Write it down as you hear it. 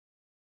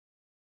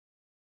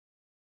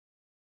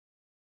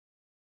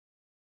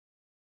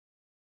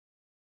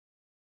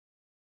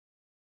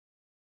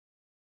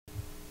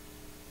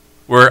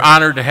We're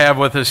honored to have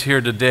with us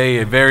here today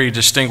a very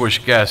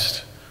distinguished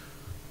guest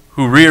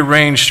who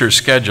rearranged her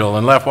schedule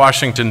and left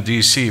Washington,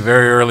 D.C.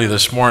 very early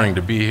this morning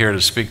to be here to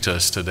speak to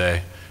us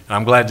today. And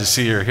I'm glad to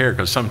see her here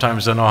because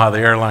sometimes I know how the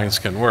airlines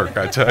can work,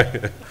 I tell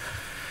you.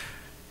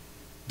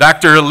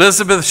 Dr.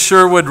 Elizabeth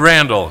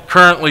Sherwood-Randall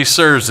currently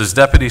serves as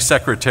Deputy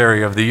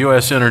Secretary of the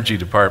U.S. Energy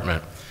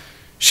Department.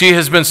 She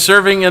has been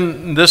serving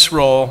in this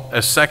role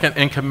as second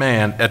in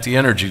command at the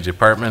Energy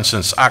Department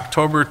since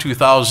October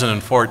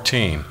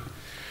 2014.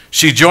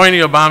 She joined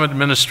the Obama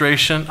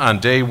administration on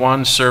day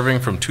one,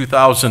 serving from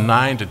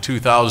 2009 to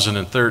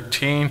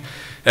 2013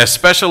 as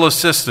Special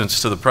Assistant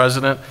to the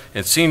President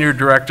and Senior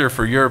Director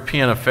for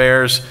European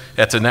Affairs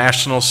at the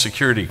National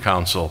Security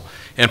Council,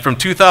 and from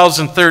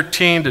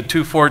 2013 to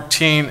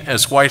 2014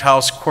 as White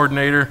House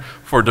Coordinator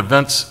for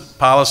Defense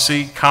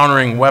Policy,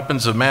 Countering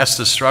Weapons of Mass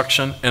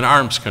Destruction, and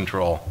Arms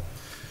Control.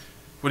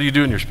 What do you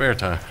do in your spare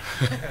time?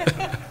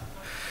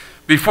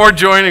 Before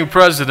joining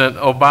President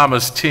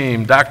Obama's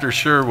team, Dr.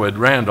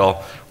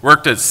 Sherwood-Randall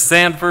worked at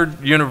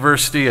Stanford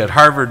University, at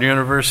Harvard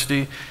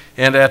University,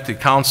 and at the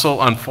Council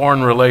on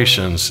Foreign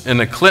Relations. In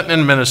the Clinton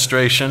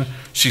administration,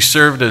 she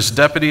served as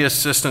Deputy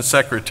Assistant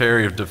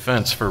Secretary of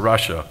Defense for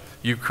Russia,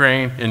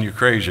 Ukraine, and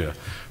Eurasia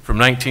from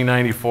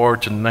 1994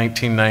 to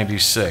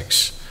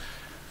 1996.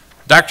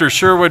 Dr.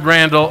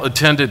 Sherwood-Randall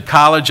attended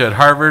college at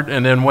Harvard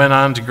and then went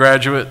on to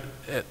graduate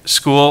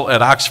school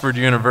at Oxford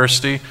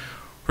University,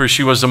 where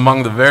she was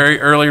among the very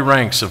early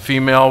ranks of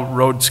female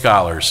Rhodes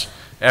Scholars.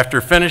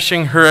 After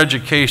finishing her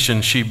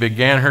education, she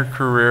began her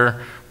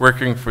career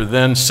working for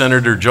then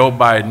Senator Joe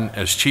Biden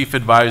as Chief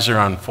Advisor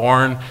on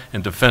Foreign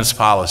and Defense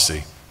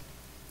Policy.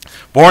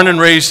 Born and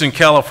raised in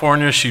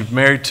California, she's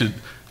married to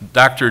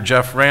Dr.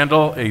 Jeff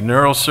Randall, a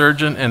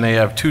neurosurgeon, and they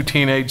have 2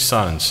 teenage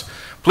sons.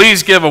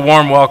 Please give a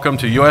warm welcome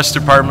to U.S.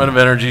 Department of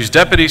Energy's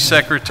Deputy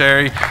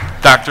Secretary,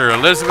 Dr.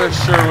 Elizabeth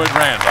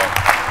Sherwood-Randall.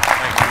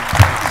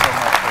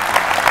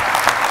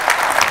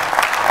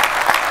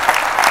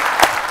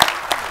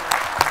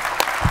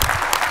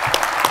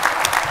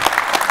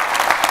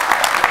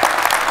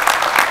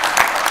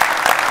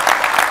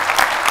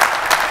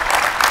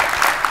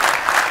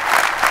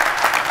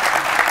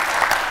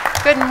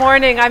 Good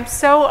morning. I'm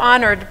so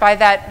honored by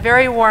that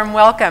very warm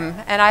welcome.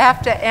 And I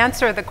have to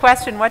answer the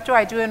question, what do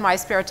I do in my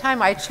spare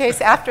time? I chase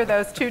after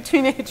those 2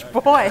 teenage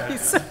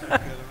boys.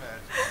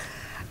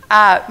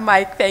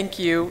 Mike, thank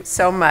you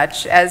so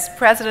much. As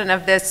president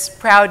of this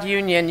proud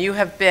union, you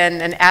have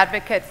been an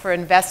advocate for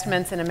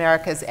investments in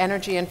America's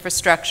energy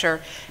infrastructure,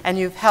 and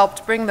you've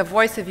helped bring the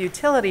voice of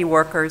utility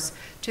workers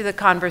to the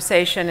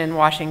conversation in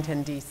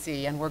Washington,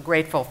 D.C., and we're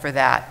grateful for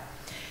that.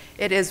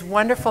 It is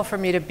wonderful for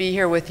me to be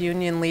here with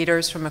union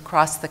leaders from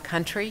across the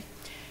country,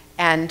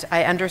 and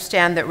I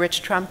understand that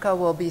Rich Trumka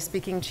will be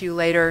speaking to you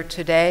later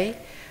today.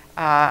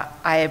 I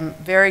am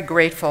very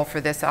grateful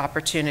for this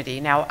opportunity.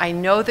 Now, I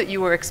know that you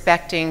were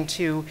expecting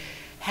to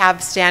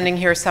have standing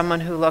here someone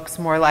who looks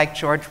more like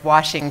George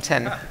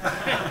Washington.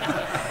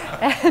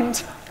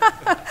 And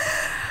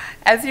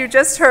as you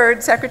just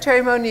heard,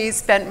 Secretary Moniz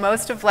spent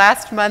most of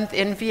last month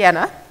in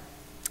Vienna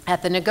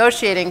at the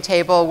negotiating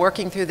table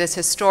working through this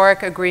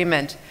historic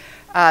agreement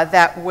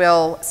that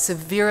will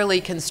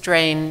severely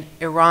constrain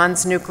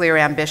Iran's nuclear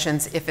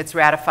ambitions if it's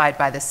ratified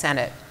by the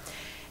Senate.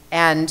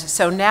 And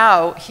so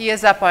now he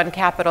is up on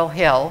Capitol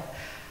Hill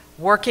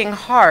working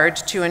hard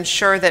to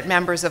ensure that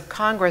members of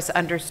Congress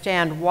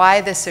understand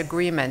why this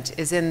agreement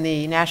is in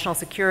the national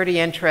security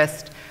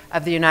interest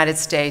of the United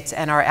States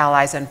and our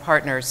allies and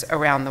partners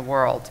around the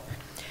world.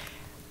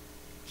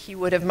 He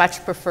would have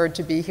much preferred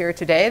to be here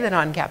today than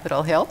on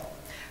Capitol Hill,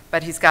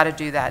 but he's got to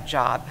do that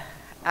job.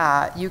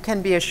 You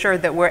can be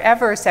assured that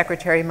wherever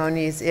Secretary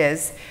Moniz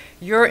is,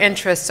 your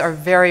interests are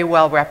very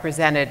well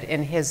represented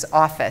in his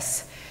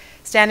office.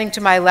 Standing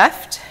to my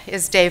left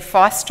is Dave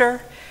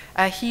Foster.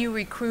 He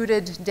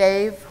recruited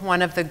Dave,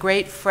 one of the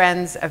great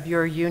friends of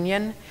your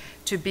union,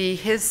 to be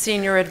his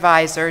senior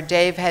advisor.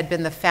 Dave had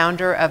been the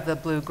founder of the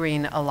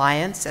Blue-Green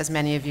Alliance, as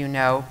many of you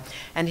know,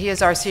 and he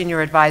is our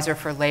senior advisor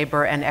for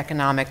labor and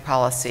economic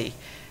policy.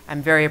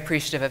 I'm very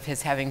appreciative of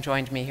his having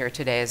joined me here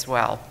today as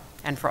well,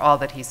 and for all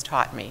that he's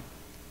taught me.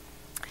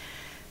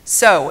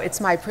 So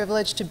it's my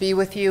privilege to be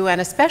with you, and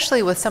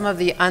especially with some of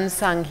the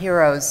unsung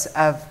heroes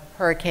of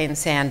Hurricane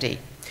Sandy.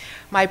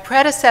 My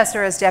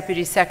predecessor as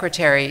Deputy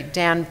Secretary,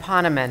 Dan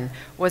Poneman,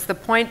 was the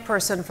point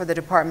person for the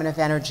Department of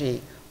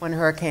Energy when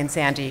Hurricane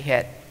Sandy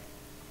hit.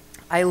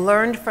 I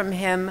learned from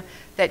him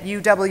that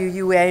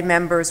UWUA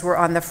members were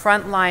on the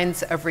front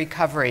lines of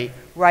recovery,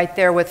 right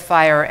there with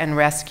fire and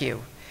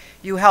rescue.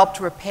 You helped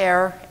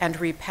repair and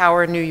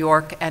repower New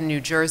York and New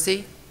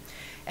Jersey,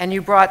 and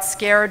you brought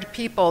scared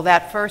people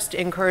that first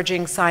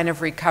encouraging sign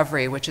of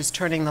recovery, which is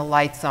turning the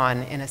lights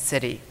on in a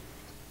city.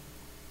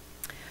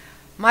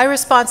 My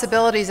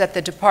responsibilities at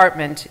the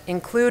department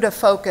include a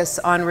focus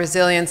on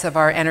resilience of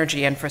our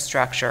energy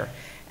infrastructure,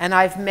 and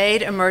I've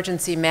made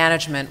emergency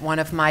management one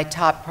of my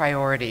top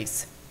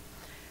priorities.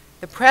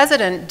 The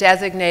President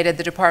designated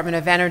the Department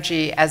of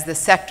Energy as the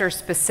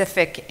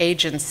sector-specific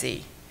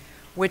agency.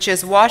 which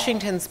is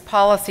Washington's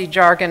policy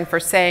jargon for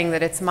saying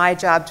that it's my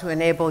job to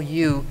enable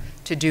you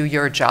to do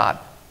your job.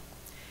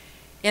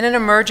 In an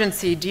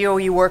emergency,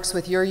 DOE works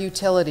with your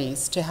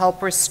utilities to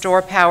help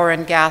restore power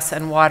and gas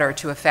and water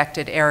to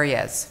affected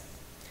areas.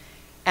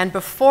 And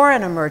before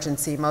an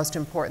emergency, most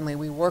importantly,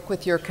 we work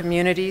with your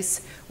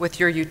communities, with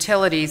your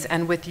utilities,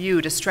 and with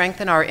you to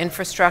strengthen our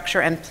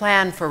infrastructure and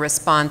plan for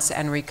response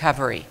and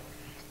recovery.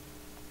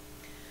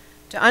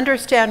 To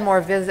understand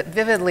more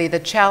vividly the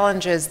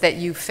challenges that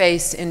you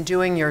face in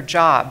doing your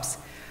jobs,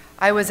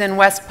 I was in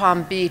West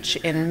Palm Beach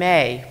in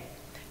May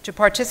to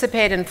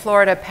participate in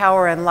Florida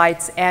Power and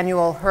Light's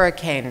annual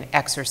hurricane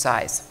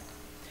exercise.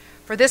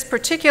 For this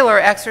particular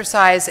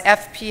exercise,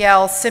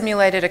 FPL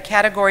simulated a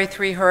Category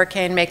 3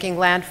 hurricane making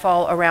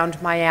landfall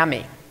around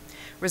Miami,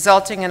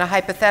 resulting in a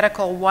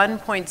hypothetical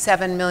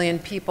 1.7 million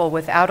people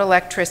without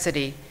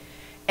electricity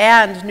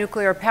and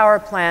nuclear power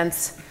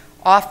plants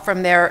off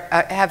from their,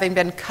 having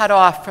been cut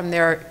off from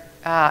their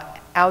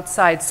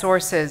outside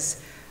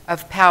sources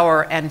of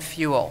power and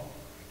fuel.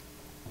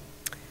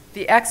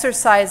 The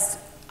exercise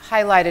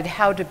highlighted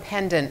how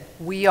dependent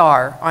we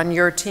are on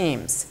your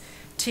teams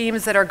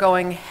that are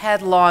going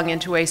headlong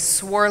into a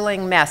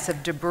swirling mess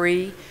of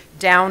debris,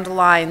 downed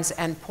lines,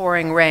 and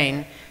pouring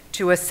rain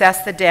to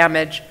assess the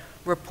damage,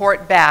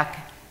 report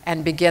back,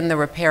 and begin the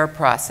repair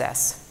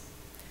process.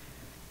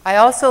 I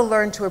also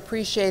learned to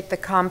appreciate the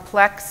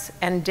complex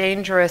and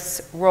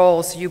dangerous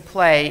roles you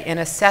play in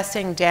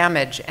assessing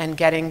damage and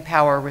getting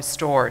power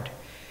restored.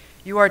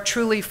 You are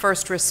truly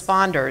first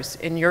responders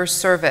in your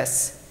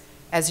service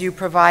as you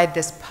provide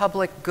this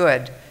public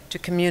good to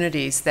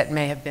communities that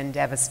may have been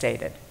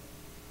devastated.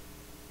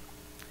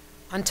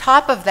 On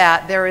top of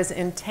that, there is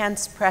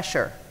intense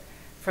pressure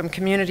from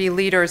community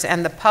leaders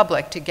and the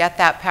public to get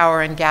that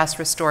power and gas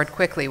restored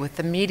quickly, with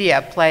the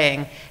media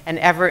playing an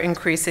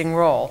ever-increasing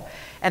role.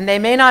 And they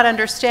may not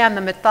understand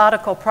the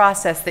methodical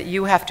process that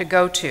you have to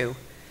go to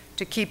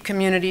keep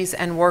communities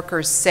and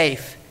workers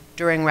safe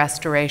during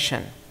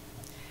restoration.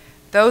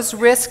 Those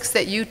risks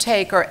that you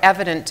take are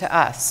evident to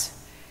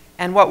us,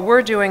 and what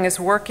we're doing is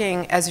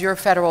working as your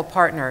federal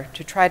partner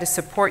to try to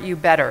support you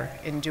better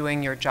in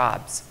doing your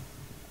jobs.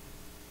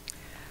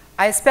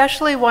 I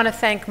especially want to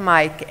thank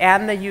Mike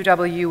and the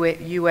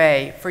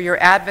UWUA for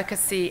your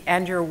advocacy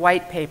and your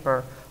white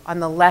paper on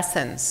the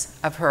lessons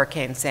of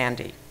Hurricane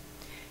Sandy.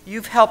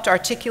 You've helped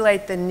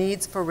articulate the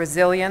needs for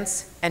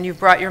resilience, and you've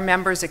brought your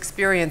members'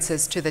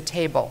 experiences to the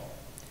table.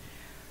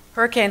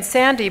 Hurricane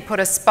Sandy put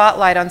a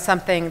spotlight on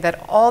something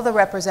that all the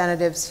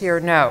representatives here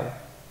know,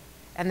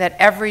 and that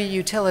every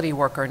utility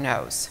worker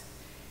knows.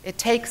 It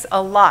takes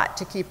a lot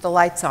to keep the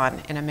lights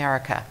on in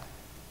America.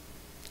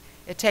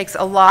 It takes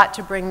a lot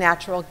to bring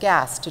natural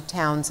gas to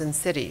towns and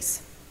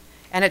cities.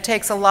 And it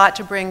takes a lot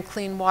to bring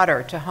clean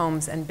water to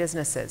homes and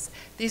businesses.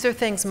 These are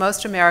things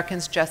most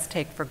Americans just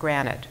take for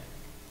granted.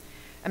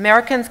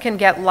 Americans can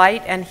get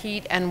light and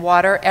heat and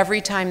water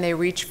every time they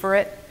reach for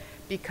it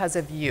because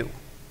of you.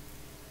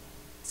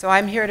 So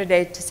I'm here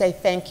today to say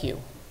thank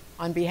you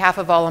on behalf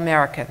of all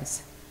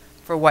Americans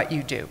for what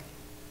you do.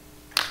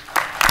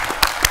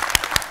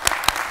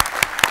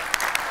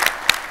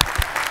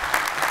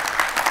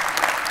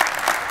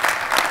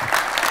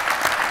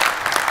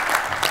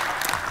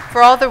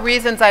 For all the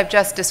reasons I've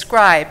just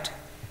described,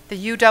 the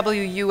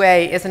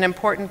UWUA is an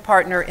important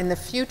partner in the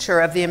future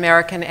of the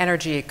American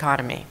energy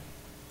economy.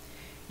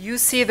 You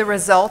see the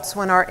results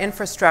when our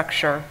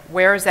infrastructure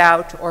wears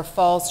out or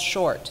falls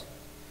short,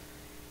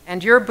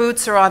 and your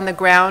boots are on the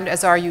ground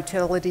as our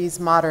utilities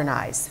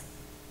modernize.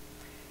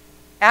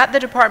 At the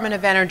Department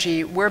of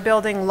Energy, we're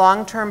building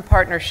long-term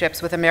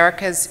partnerships with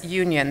America's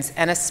unions,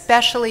 and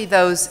especially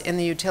those in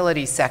the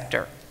utility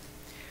sector.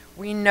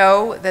 We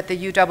know that the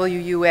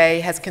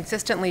UWUA has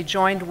consistently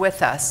joined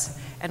with us,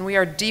 and we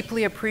are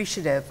deeply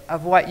appreciative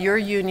of what your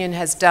union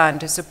has done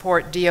to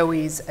support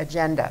DOE's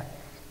agenda.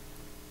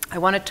 I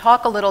want to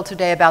talk a little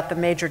today about the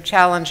major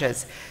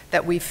challenges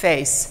that we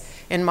face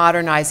in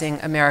modernizing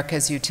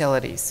America's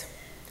utilities.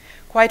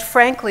 Quite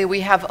frankly,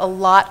 we have a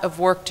lot of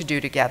work to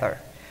do together,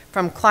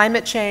 from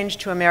climate change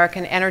to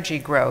American energy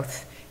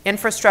growth,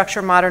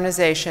 infrastructure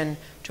modernization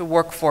to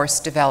workforce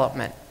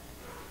development.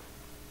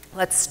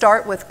 Let's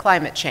start with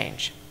climate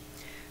change.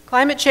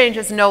 Climate change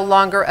is no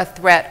longer a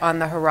threat on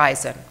the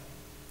horizon.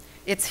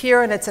 It's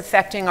here and it's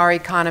affecting our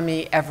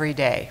economy every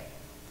day.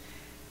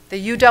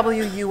 The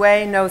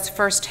UWUA knows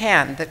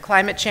firsthand that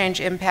climate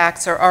change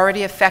impacts are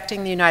already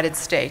affecting the United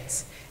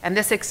States, and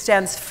this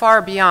extends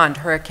far beyond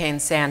Hurricane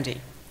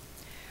Sandy.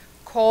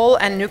 Coal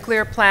and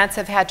nuclear plants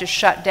have had to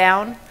shut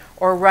down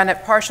or run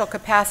at partial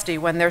capacity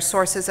when their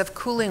sources of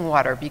cooling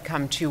water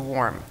become too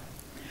warm.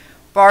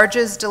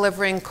 Barges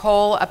delivering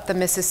coal up the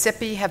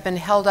Mississippi have been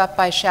held up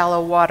by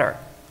shallow water.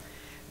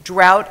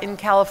 Drought in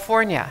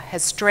California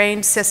has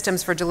strained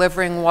systems for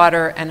delivering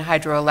water and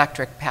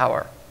hydroelectric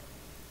power.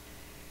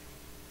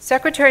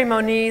 Secretary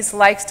Moniz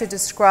likes to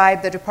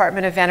describe the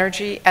Department of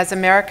Energy as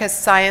America's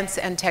science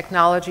and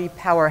technology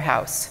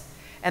powerhouse,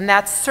 and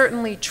that's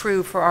certainly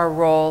true for our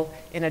role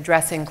in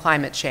addressing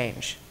climate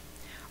change.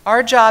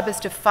 Our job is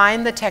to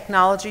find the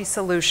technology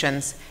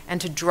solutions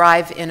and to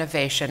drive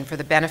innovation for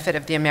the benefit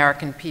of the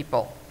American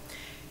people.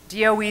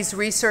 DOE's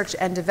research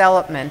and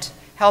development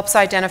helps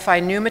identify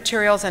new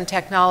materials and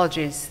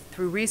technologies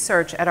through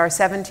research at our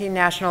 17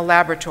 national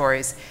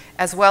laboratories,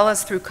 as well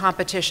as through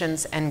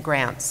competitions and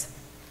grants.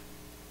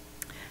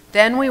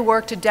 Then we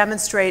work to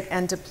demonstrate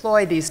and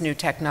deploy these new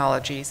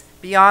technologies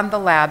beyond the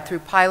lab through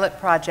pilot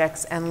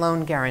projects and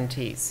loan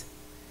guarantees.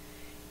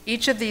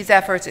 Each of these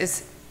efforts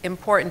is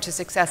important to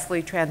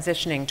successfully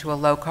transitioning to a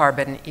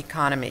low-carbon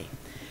economy.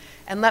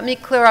 And let me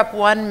clear up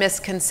one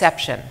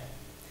misconception.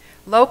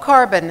 Low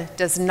carbon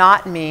does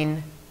not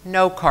mean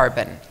no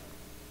carbon.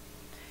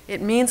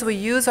 It means we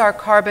use our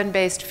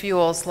carbon-based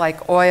fuels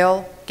like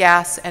oil,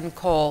 gas, and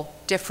coal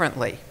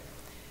differently.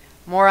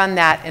 More on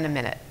that in a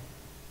minute.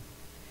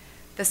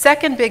 The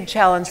second big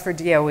challenge for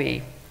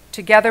DOE,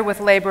 together with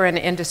labor and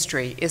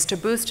industry, is to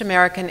boost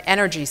American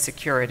energy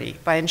security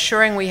by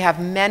ensuring we have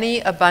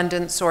many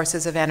abundant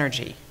sources of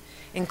energy,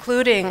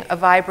 including a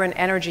vibrant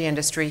energy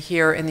industry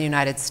here in the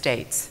United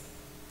States.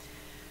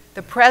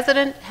 The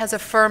President has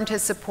affirmed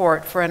his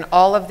support for an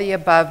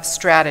all-of-the-above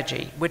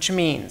strategy, which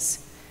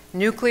means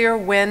nuclear,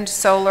 wind,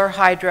 solar,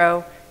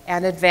 hydro,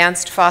 and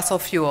advanced fossil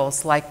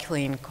fuels like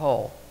clean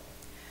coal.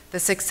 The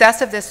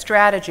success of this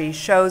strategy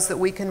shows that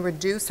we can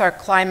reduce our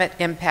climate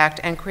impact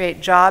and create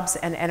jobs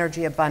and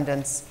energy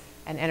abundance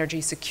and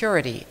energy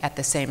security at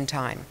the same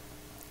time.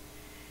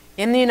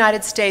 In the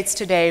United States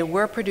today,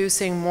 we're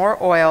producing more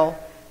oil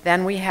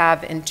than we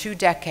have in 2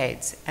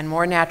 decades and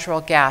more natural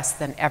gas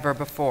than ever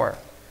before.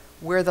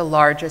 We're the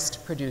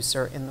largest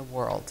producer in the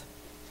world.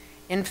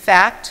 In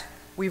fact,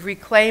 we've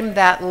reclaimed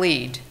that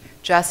lead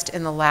just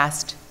in the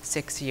last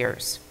 6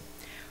 years.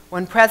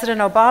 When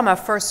President Obama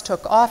first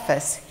took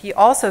office, he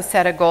also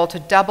set a goal to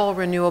double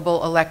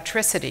renewable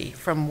electricity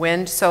from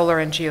wind, solar,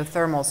 and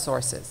geothermal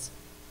sources.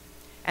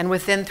 And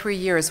within 3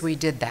 years, we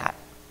did that.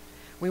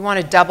 We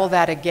want to double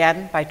that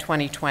again by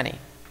 2020.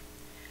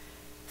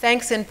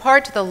 Thanks in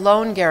part to the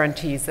loan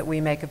guarantees that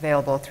we make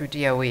available through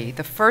DOE,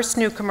 the first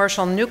new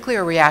commercial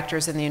nuclear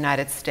reactors in the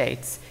United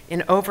States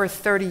in over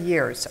 30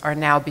 years are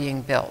now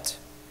being built.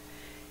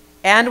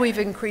 And we've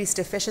increased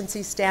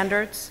efficiency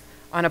standards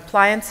on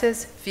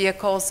appliances,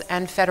 vehicles,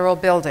 and federal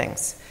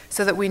buildings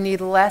so that we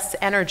need less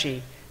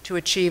energy to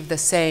achieve the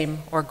same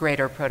or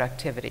greater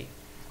productivity.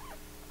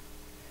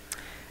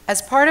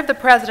 As part of the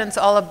President's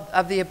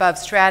all-of-the-above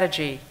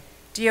strategy,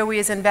 DOE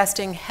is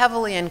investing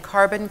heavily in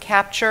carbon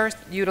capture,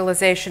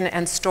 utilization,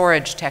 and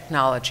storage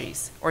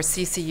technologies, or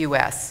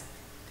CCUS.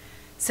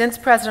 Since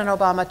President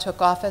Obama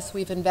took office,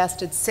 we've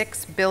invested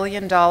 $6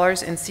 billion in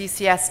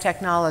CCS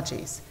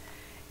technologies,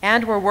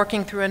 and we're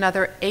working through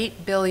another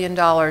 $8 billion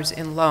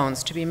in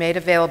loans to be made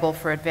available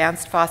for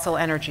advanced fossil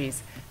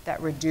energies that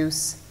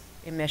reduce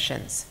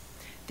emissions.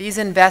 These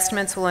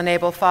investments will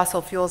enable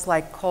fossil fuels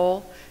like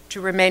coal to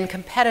remain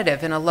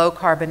competitive in a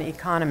low-carbon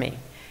economy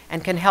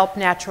and can help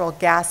natural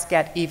gas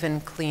get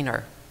even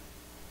cleaner.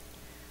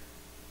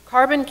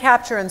 Carbon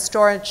capture and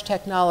storage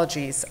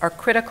technologies are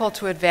critical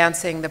to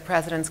advancing the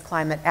President's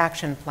Climate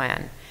Action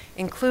Plan,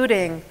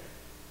 including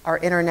our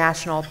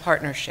international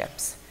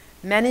partnerships.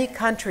 Many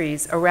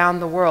countries around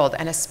the world,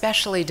 and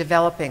especially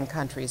developing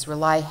countries,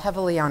 rely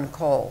heavily on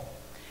coal,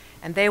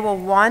 and they will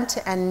want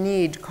and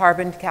need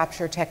carbon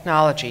capture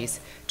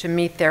technologies to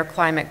meet their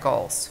climate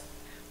goals.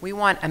 We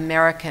want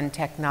American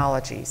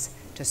technologies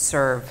to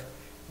serve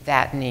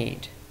that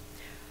need.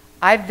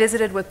 I've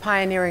visited with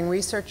pioneering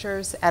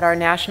researchers at our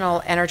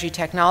National Energy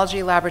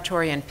Technology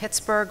Laboratory in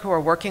Pittsburgh who are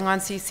working on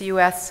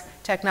CCUS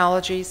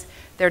technologies.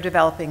 They're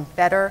developing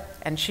better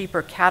and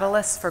cheaper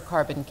catalysts for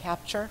carbon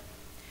capture,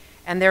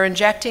 and they're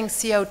injecting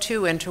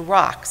CO2 into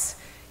rocks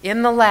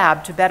in the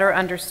lab to better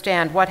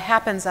understand what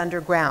happens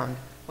underground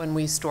when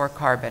we store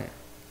carbon.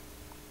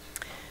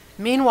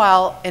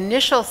 Meanwhile,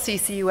 initial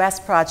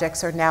CCUS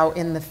projects are now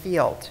in the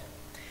field.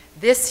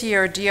 This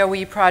year,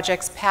 DOE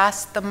projects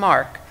passed the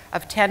mark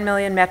of 10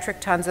 million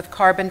metric tons of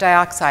carbon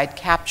dioxide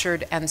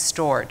captured and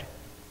stored.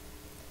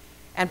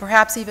 And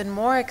perhaps even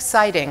more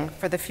exciting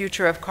for the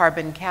future of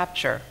carbon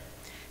capture,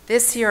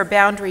 this year,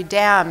 Boundary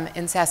Dam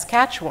in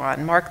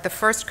Saskatchewan marked the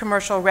first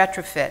commercial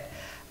retrofit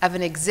of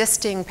an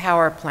existing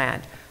power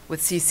plant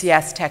with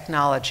CCS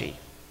technology.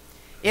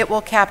 It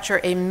will capture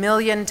 1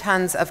 million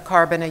tons of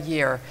carbon a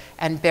year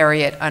and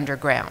bury it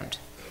underground.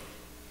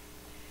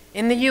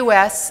 In the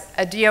US,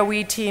 a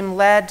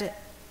DOE-led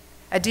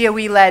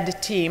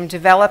team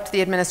developed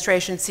the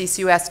administration's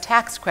CCUS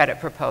tax credit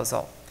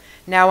proposal,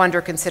 now under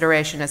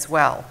consideration as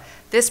well.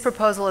 This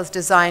proposal is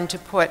designed to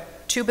put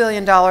 $2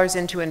 billion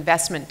into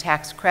investment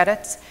tax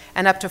credits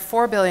and up to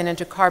 $4 billion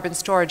into carbon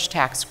storage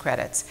tax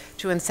credits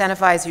to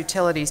incentivize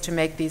utilities to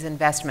make these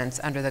investments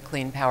under the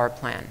Clean Power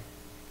Plan.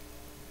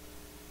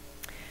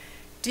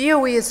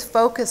 DOE is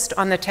focused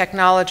on the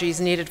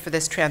technologies needed for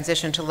this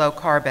transition to low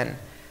carbon,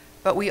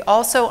 but we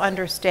also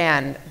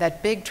understand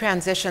that big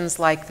transitions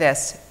like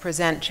this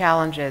present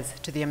challenges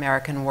to the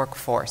American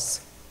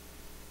workforce.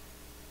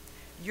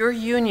 Your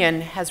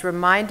union has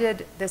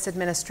reminded this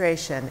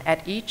administration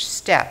at each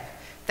step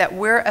that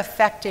we're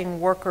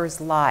affecting workers'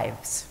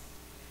 lives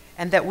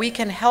and that we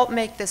can help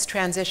make this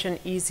transition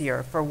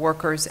easier for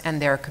workers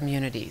and their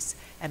communities,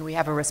 and we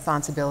have a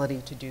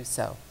responsibility to do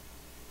so.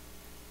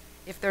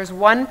 If there's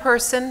one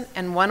person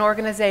and one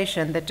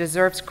organization that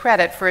deserves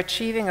credit for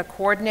achieving a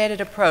coordinated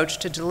approach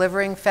to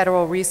delivering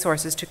federal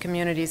resources to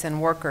communities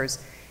and workers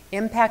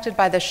impacted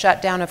by the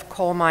shutdown of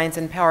coal mines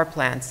and power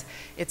plants,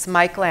 it's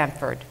Mike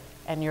Langford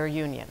and your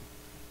union.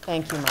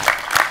 Thank you, Mike.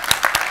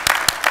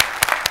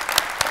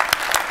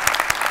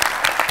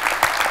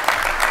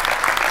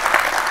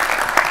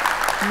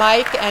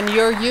 Mike and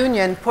your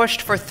union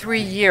pushed for 3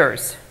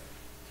 years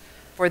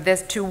for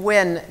this to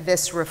win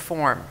this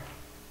reform.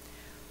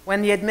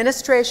 When the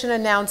administration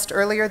announced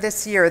earlier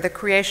this year the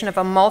creation of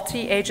a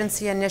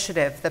multi-agency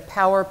initiative, the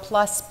Power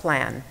Plus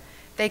Plan,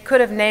 they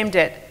could have named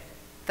it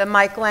the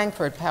Mike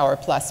Langford Power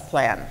Plus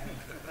Plan.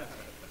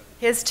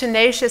 His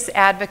tenacious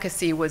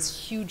advocacy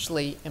was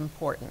hugely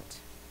important.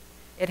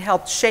 It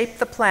helped shape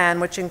the plan,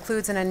 which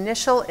includes an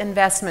initial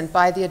investment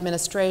by the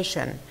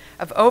administration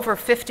of over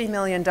 $50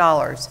 million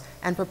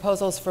and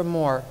proposals for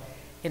more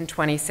in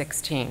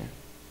 2016.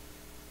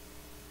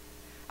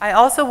 I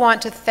also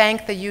want to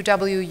thank the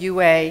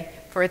UWUA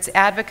for its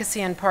advocacy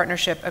and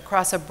partnership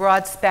across a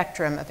broad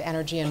spectrum of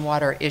energy and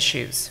water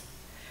issues.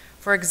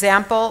 For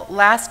example,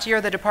 last year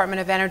the Department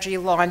of Energy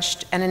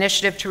launched an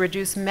initiative to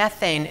reduce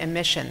methane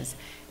emissions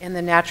in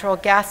the natural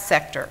gas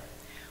sector.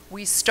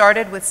 We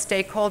started with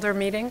stakeholder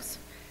meetings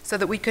so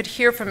that we could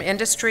hear from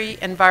industry,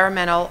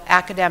 environmental,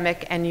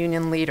 academic, and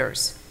union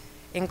leaders,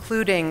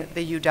 including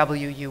the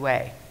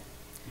UWUA.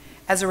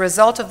 As a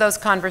result of those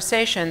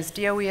conversations,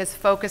 DOE has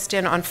focused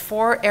in on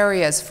 4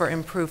 areas for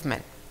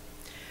improvement.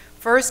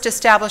 First,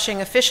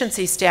 establishing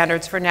efficiency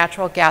standards for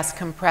natural gas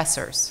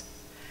compressors.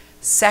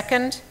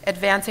 Second,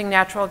 advancing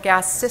natural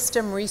gas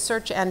system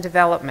research and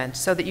development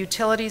so that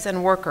utilities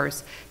and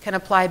workers can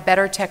apply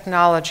better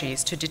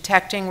technologies to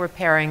detecting,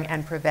 repairing,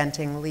 and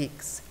preventing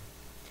leaks.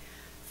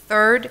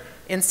 Third,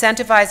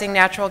 incentivizing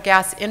natural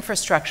gas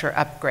infrastructure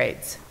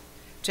upgrades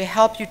to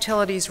help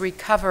utilities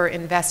recover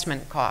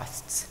investment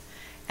costs.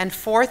 And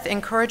fourth,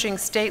 encouraging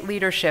state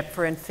leadership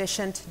for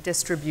efficient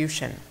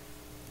distribution.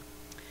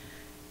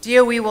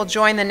 DOE will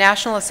join the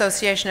National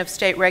Association of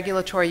State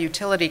Regulatory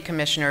Utility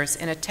Commissioners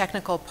in a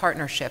technical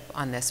partnership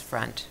on this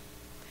front.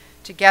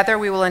 Together,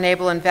 we will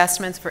enable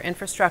investments for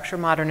infrastructure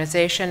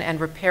modernization and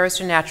repairs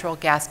to natural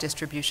gas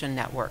distribution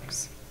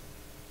networks.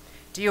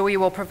 DOE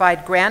will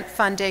provide grant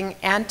funding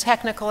and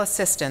technical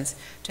assistance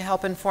to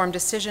help inform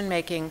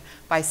decision-making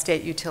by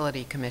state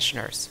utility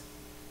commissioners.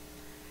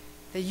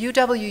 The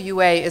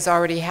UWUA is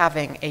already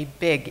having a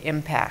big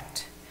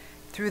impact.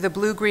 Through the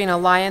Blue-Green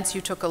Alliance,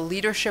 you took a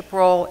leadership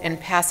role in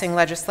passing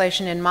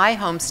legislation in my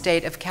home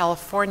state of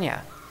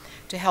California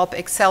to help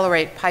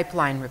accelerate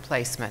pipeline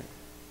replacement.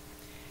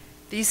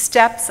 These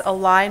steps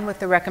align with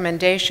the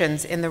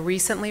recommendations in the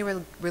recently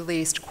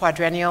released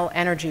Quadrennial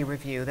Energy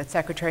Review that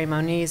Secretary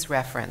Moniz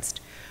referenced,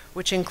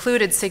 which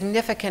included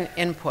significant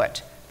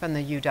input from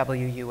the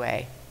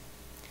UWUA.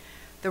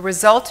 The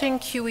resulting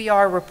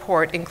QER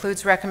report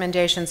includes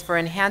recommendations for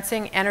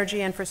enhancing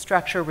energy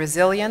infrastructure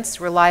resilience,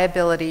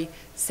 reliability,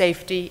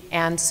 safety,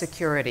 and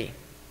security.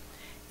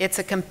 It's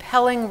a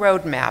compelling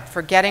roadmap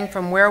for getting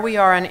from where we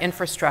are on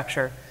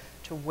infrastructure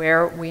to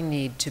where we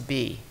need to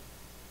be.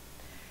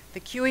 The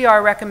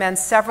QER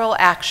recommends several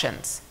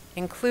actions,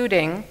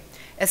 including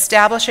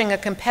establishing a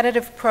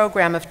competitive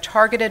program of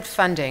targeted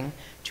funding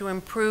to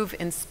improve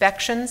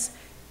inspections,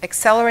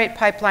 accelerate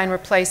pipeline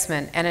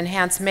replacement, and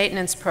enhance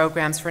maintenance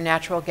programs for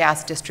natural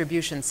gas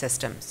distribution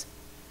systems.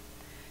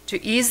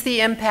 To ease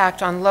the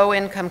impact on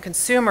low-income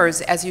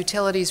consumers as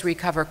utilities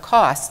recover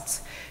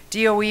costs,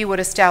 DOE would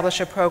establish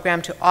a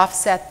program to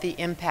offset the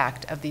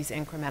impact of these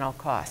incremental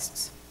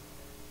costs.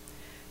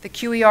 The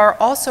QER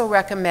also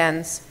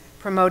recommends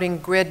promoting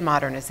grid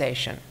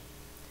modernization.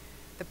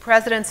 The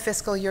President's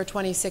fiscal year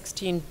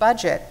 2016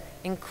 budget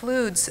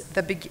includes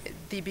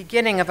the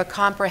beginning of a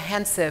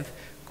comprehensive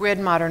grid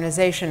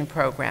modernization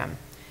program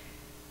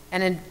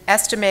and an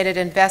estimated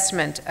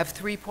investment of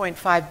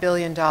 $3.5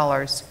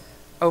 billion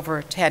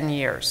over 10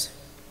 years.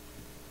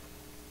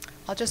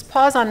 I'll just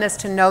pause on this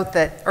to note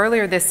that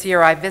earlier this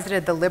year I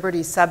visited the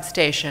Liberty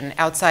substation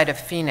outside of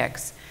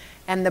Phoenix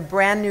and the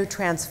brand new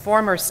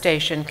transformer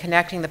station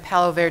connecting the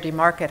Palo Verde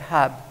Market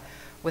Hub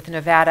with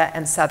Nevada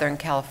and Southern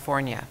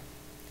California.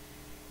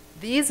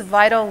 These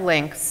vital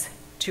links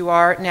to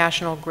our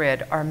national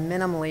grid are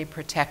minimally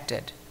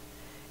protected.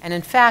 And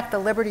in fact, the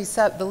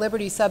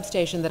Liberty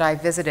substation that I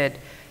visited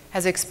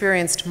has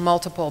experienced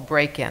multiple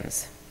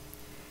break-ins.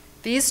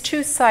 These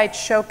 2 sites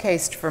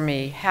showcased for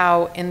me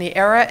how, in the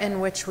era in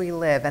which we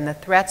live and the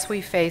threats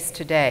we face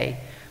today,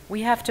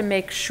 we have to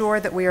make sure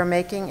that we are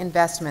making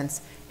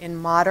investments in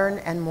modern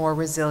and more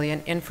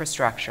resilient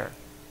infrastructure.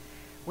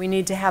 We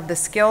need to have the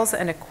skills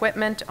and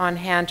equipment on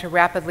hand to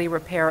rapidly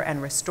repair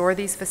and restore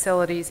these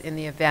facilities in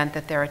the event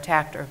that they're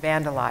attacked or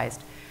vandalized,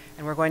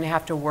 and we're going to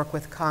have to work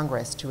with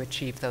Congress to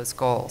achieve those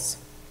goals.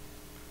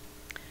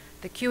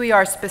 The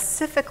QER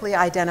specifically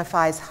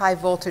identifies high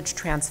voltage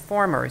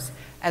transformers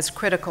as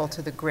critical to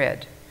the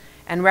grid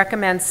and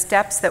recommends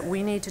steps that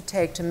we need to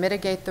take to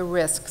mitigate the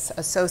risks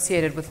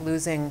associated with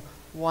losing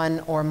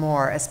one or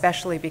more,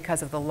 especially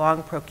because of the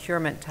long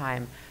procurement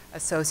time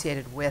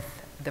associated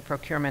with the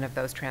procurement of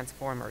those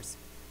transformers.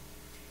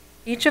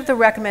 Each of the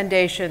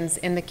recommendations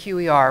in the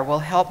QER will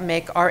help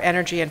make our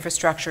energy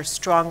infrastructure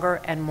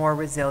stronger and more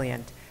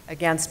resilient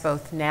against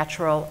both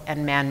natural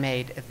and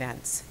man-made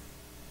events.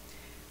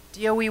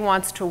 DOE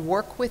wants to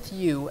work with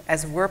you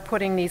as we're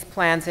putting these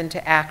plans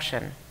into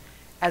action,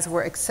 as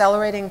we're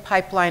accelerating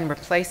pipeline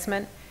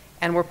replacement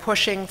and we're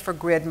pushing for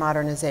grid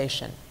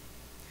modernization.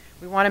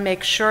 We want to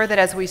make sure that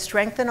as we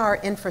strengthen our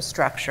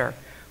infrastructure,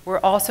 we're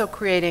also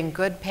creating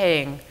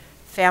good-paying,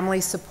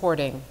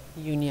 family-supporting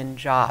union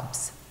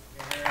jobs.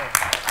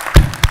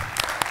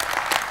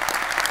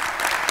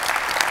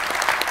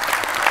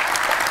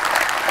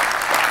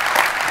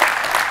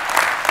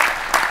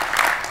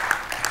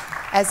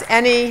 As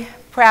any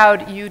proud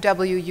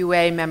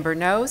UWUA member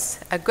knows,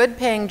 a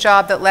good-paying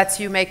job that lets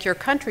you make your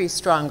country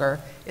stronger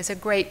is a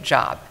great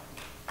job.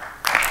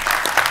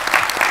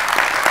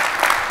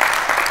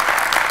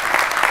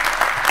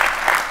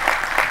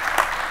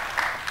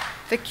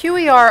 The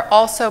QER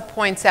also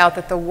points out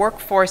that the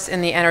workforce in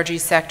the energy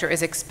sector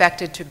is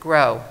expected to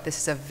grow. This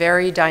is a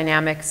very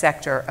dynamic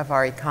sector of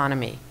our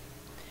economy.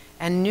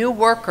 And new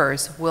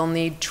workers will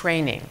need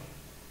training.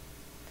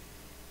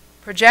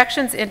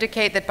 Projections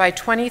indicate that by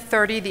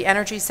 2030, the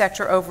energy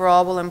sector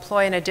overall will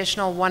employ an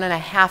additional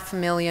 1.5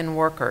 million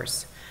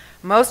workers.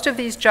 Most of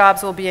these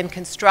jobs will be in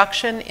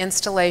construction,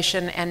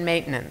 installation, and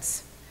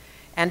maintenance,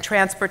 and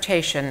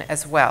transportation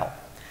as well.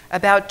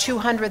 About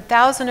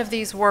 200,000 of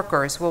these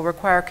workers will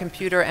require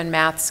computer and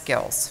math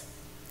skills.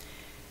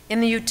 In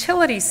the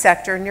utility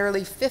sector,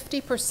 nearly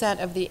 50%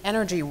 of the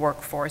energy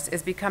workforce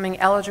is becoming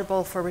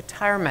eligible for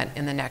retirement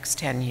in the next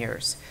 10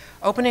 years,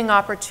 opening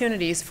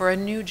opportunities for a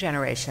new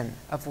generation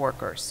of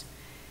workers.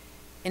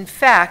 In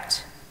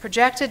fact,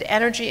 projected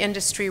energy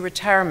industry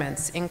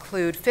retirements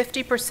include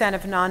 50%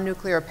 of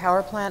non-nuclear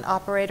power plant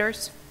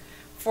operators,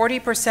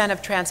 40%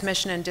 of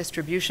transmission and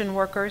distribution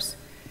workers,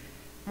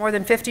 more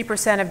than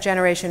 50% of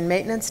generation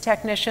maintenance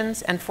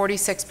technicians, and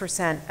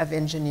 46% of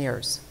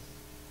engineers.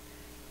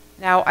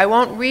 Now, I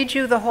won't read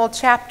you the whole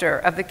chapter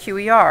of the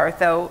QER,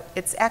 though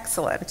it's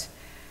excellent,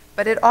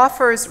 but it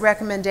offers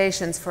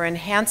recommendations for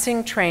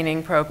enhancing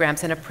training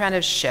programs and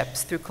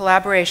apprenticeships through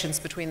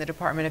collaborations between the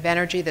Department of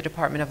Energy, the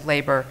Department of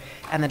Labor,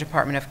 and the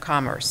Department of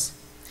Commerce.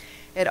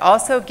 It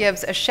also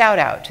gives a shout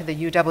out to the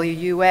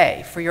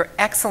UWUA for your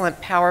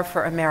excellent Power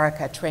for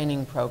America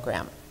training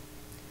program.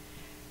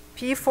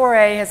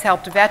 P4A has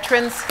helped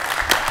veterans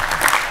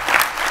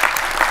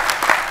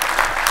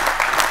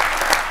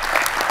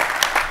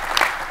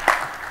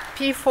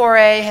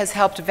P4A has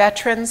helped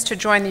veterans to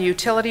join the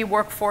utility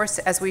workforce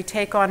as we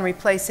take on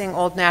replacing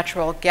old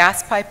natural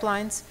gas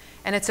pipelines,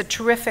 and it's a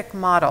terrific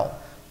model,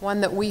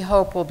 one that we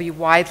hope will be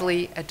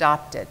widely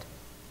adopted.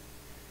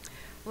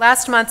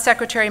 Last month,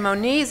 Secretary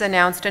Moniz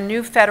announced a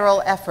new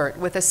federal effort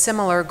with a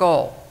similar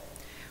goal.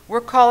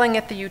 We're calling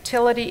it the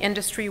Utility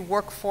Industry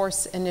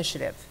Workforce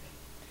Initiative.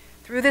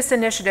 Through this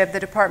initiative, the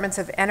Departments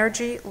of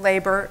Energy,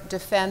 Labor,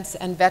 Defense,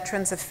 and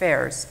Veterans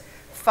Affairs,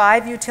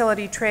 5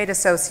 utility trade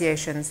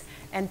associations,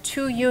 and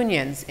 2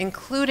 unions,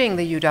 including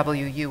the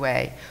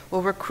UWUA,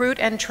 will recruit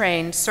and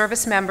train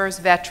service members,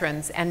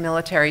 veterans, and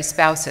military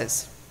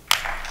spouses.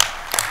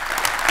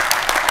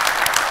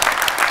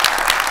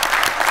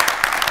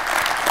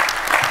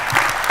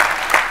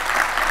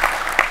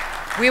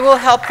 We will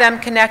help them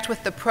connect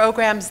with the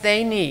programs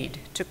they need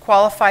to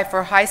qualify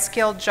for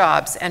high-skilled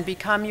jobs and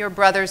become your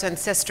brothers and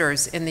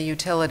sisters in the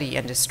utility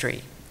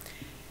industry.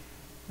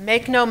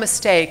 Make no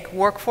mistake,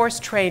 workforce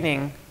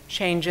training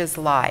changes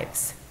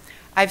lives.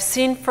 I've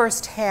seen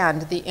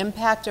firsthand the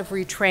impact of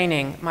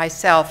retraining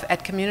myself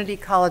at community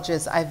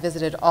colleges I've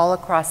visited all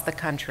across the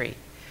country.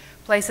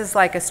 Places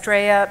like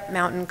Estrella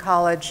Mountain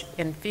College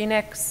in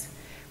Phoenix,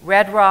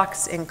 Red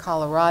Rocks in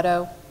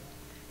Colorado,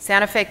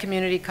 Santa Fe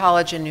Community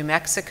College in New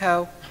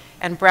Mexico,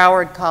 and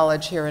Broward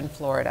College here in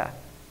Florida.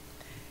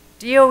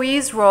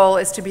 DOE's role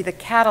is to be the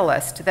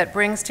catalyst that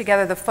brings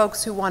together the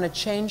folks who want to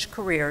change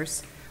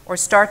careers or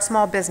start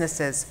small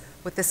businesses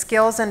with the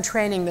skills and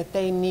training that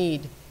they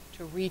need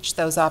to reach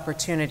those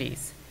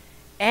opportunities,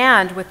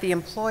 and with the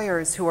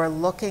employers who are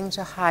looking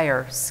to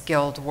hire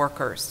skilled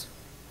workers.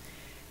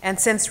 And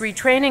since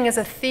retraining is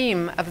a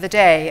theme of the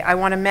day, I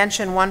want to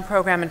mention one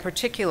program in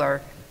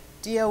particular,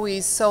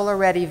 DOE's Solar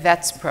Ready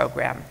Vets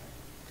program.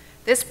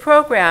 This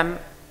program,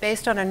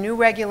 based on a new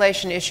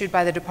regulation issued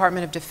by the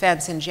Department of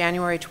Defense in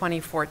January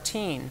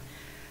 2014,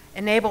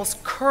 enables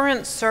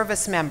current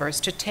service members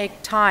to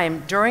take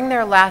time during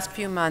their last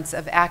few months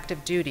of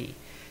active duty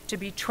to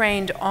be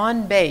trained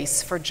on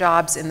base for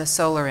jobs in the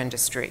solar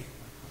industry.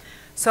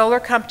 Solar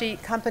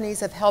companies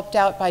have helped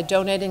out by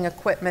donating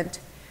equipment,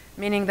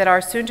 meaning that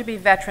our soon-to-be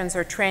veterans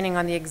are training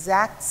on the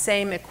exact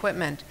same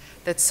equipment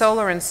that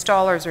solar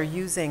installers are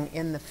using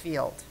in the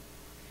field.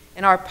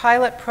 In our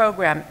pilot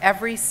program,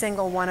 every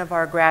single one of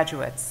our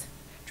graduates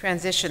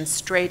transition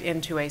straight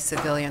into a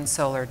civilian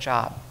solar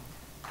job.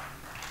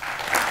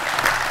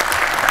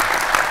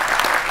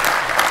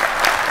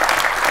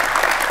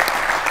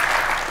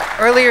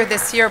 Earlier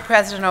this year,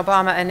 President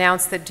Obama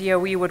announced that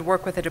DOE would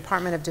work with the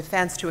Department of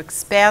Defense to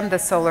expand the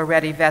Solar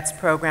Ready Vets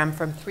program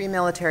from 3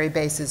 military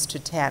bases to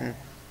 10.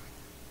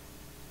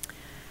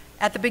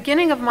 At the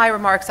beginning of my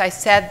remarks, I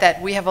said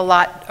that we have a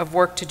lot of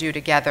work to do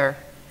together,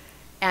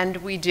 and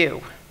we do.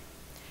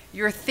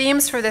 Your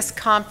themes for this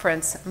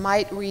conference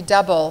might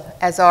redouble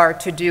as our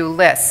to-do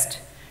list: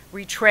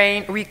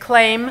 reclaim,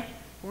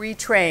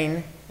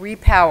 retrain,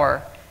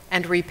 repower,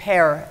 and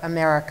repair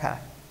America.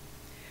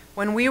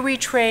 When we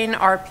retrain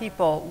our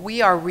people,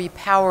 we are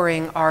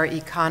repowering our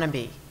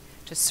economy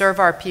to serve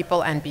our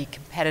people and be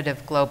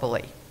competitive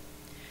globally.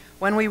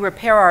 When we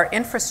repair our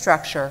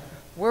infrastructure,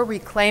 we're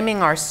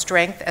reclaiming our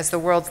strength as the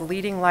world's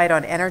leading light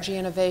on energy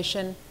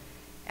innovation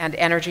and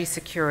energy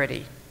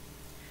security.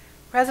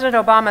 President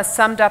Obama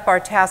summed up our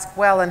task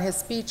well in his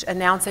speech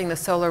announcing the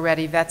Solar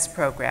Ready Vets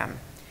program.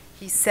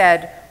 He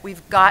said,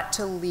 "We've got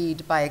to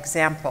lead by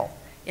example,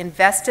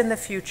 invest in the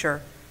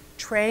future,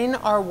 train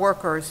our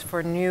workers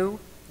for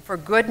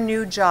good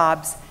new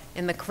jobs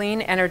in the clean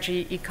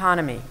energy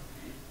economy.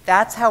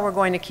 That's how we're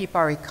going to keep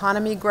our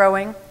economy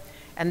growing,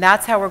 and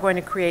that's how we're going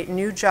to create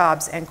new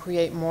jobs and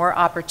create more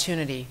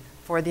opportunity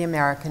for the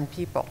American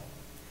people."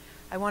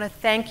 I want to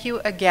thank you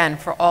again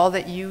for all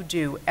that you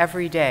do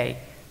every day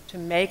to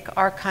make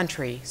our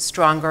country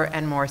stronger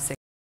and more successful.